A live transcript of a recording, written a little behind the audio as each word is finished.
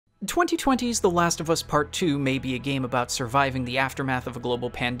2020's The Last of Us Part 2 may be a game about surviving the aftermath of a global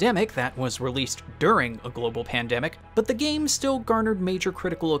pandemic that was released during a global pandemic, but the game still garnered major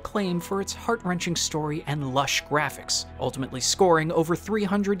critical acclaim for its heart-wrenching story and lush graphics, ultimately scoring over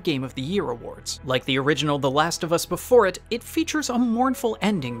 300 Game of the Year awards. Like the original The Last of Us before it, it features a mournful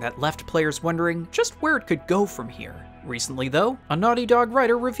ending that left players wondering just where it could go from here. Recently though, a Naughty Dog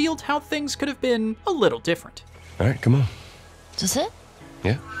writer revealed how things could have been a little different. Alright, come on. Is this it?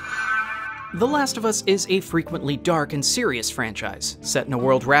 Yeah. The Last of Us is a frequently dark and serious franchise, set in a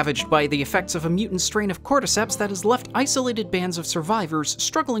world ravaged by the effects of a mutant strain of cordyceps that has left isolated bands of survivors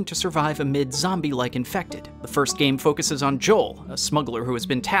struggling to survive amid zombie-like infected. The first game focuses on Joel, a smuggler who has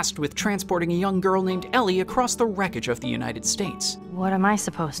been tasked with transporting a young girl named Ellie across the wreckage of the United States. What am I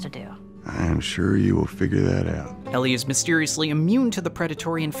supposed to do? I am sure you will figure that out. Ellie is mysteriously immune to the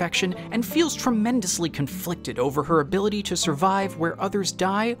predatory infection and feels tremendously conflicted over her ability to survive where others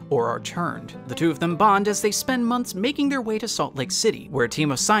die or are turned. The two of them bond as they spend months making their way to Salt Lake City, where a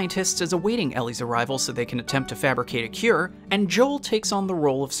team of scientists is awaiting Ellie's arrival so they can attempt to fabricate a cure, and Joel takes on the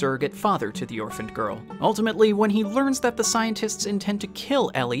role of surrogate father to the orphaned girl. Ultimately, when he learns that the scientists intend to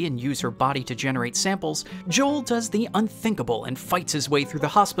kill Ellie and use her body to generate samples, Joel does the unthinkable and fights his way through the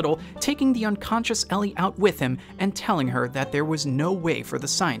hospital, taking the unconscious Ellie out with him and telling her that there was no way for the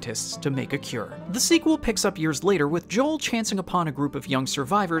scientists to make a cure. The sequel picks up years later with Joel chancing upon a group of young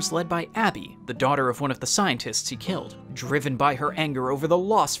survivors led by Abby, the daughter of one of the scientists he killed. Driven by her anger over the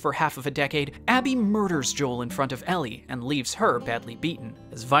loss for half of a decade, Abby murders Joel in front of Ellie and leaves her badly beaten.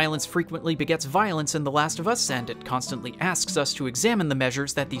 As violence frequently begets violence in The Last of Us, and it constantly asks us to examine the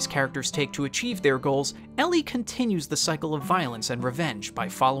measures that these characters take to achieve their goals, Ellie continues the cycle of violence and revenge by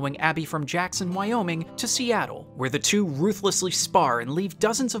following Abby from Jackson, Wyoming to Seattle, where the two ruthlessly spar and leave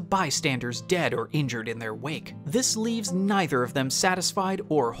dozens of bystanders dead or injured in their wake. This leaves neither of them satisfied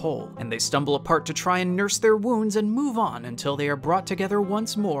or whole, and they stumble apart to try and nurse their wounds and move on until they are brought together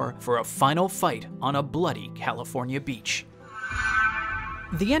once more for a final fight on a bloody California beach.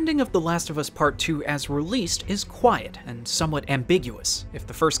 The ending of The Last of Us Part 2 as released is quiet and somewhat ambiguous. If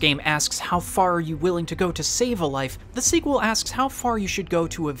the first game asks how far are you willing to go to save a life, the sequel asks how far you should go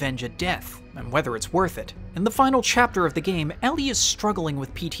to avenge a death, and whether it's worth it. In the final chapter of the game, Ellie is struggling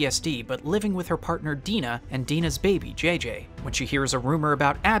with PTSD but living with her partner Dina and Dina's baby, JJ, when she hears a rumor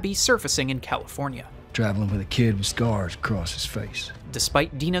about Abby surfacing in California. Traveling with a kid with scars across his face.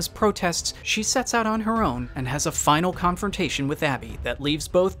 Despite Dina's protests, she sets out on her own and has a final confrontation with Abby that leaves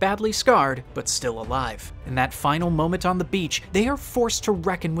both badly scarred, but still alive. In that final moment on the beach, they are forced to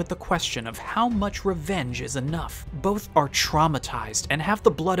reckon with the question of how much revenge is enough. Both are traumatized and have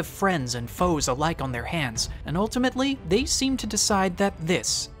the blood of friends and foes alike on their hands, and ultimately, they seem to decide that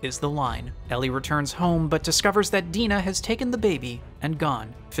this is the line. Ellie returns home, but discovers that Dina has taken the baby and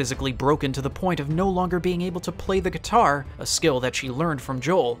gone. Physically broken to the point of no longer being able to play the guitar, a skill that she learned from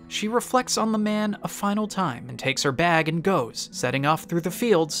Joel, she reflects on the man a final time and takes her bag and goes, setting off through the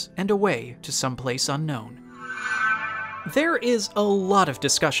fields and away to someplace unknown. There is a lot of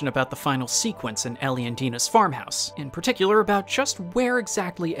discussion about the final sequence in Ellie and Dina's farmhouse, in particular about just where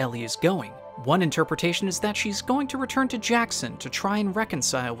exactly Ellie is going. One interpretation is that she's going to return to Jackson to try and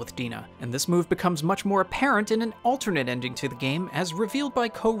reconcile with Dina, and this move becomes much more apparent in an alternate ending to the game as revealed by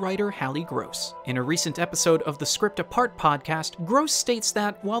co-writer Halley Gross. In a recent episode of the Script Apart podcast, Gross states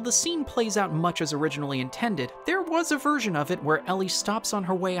that while the scene plays out much as originally intended, there was a version of it where Ellie stops on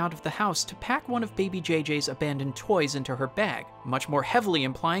her way out of the house to pack one of baby JJ's abandoned toys into her bag, much more heavily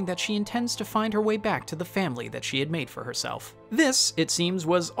implying that she intends to find her way back to the family that she had made for herself. This, it seems,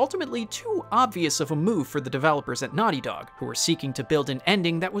 was ultimately too obvious of a move for the developers at Naughty Dog, who were seeking to build an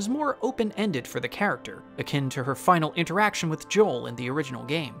ending that was more open-ended for the character, akin to her final interaction with Joel in the original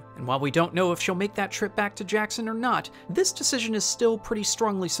game. And while we don't know if she'll make that trip back to Jackson or not, this decision is still pretty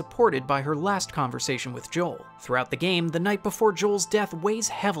strongly supported by her last conversation with Joel. Throughout the game, the night before Joel's death weighs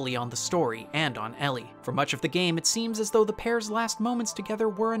heavily on the story and on Ellie. For much of the game, it seems as though the pair's last moments together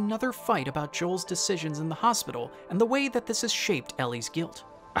were another fight about Joel's decisions in the hospital and the way that this has shaped Ellie's guilt.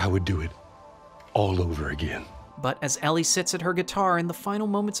 I would do it all over again. But as Ellie sits at her guitar in the final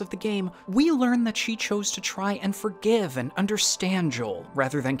moments of the game, we learn that she chose to try and forgive and understand Joel,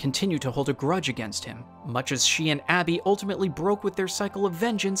 rather than continue to hold a grudge against him, much as she and Abby ultimately broke with their cycle of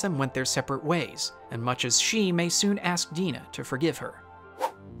vengeance and went their separate ways, and much as she may soon ask Dina to forgive her.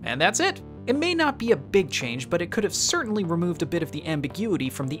 And that's it! It may not be a big change, but it could have certainly removed a bit of the ambiguity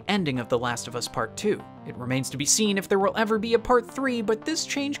from the ending of The Last of Us Part 2. It remains to be seen if there will ever be a Part 3, but this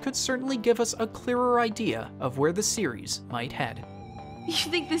change could certainly give us a clearer idea of where the series might head. You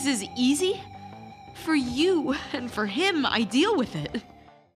think this is easy? For you and for him, I deal with it.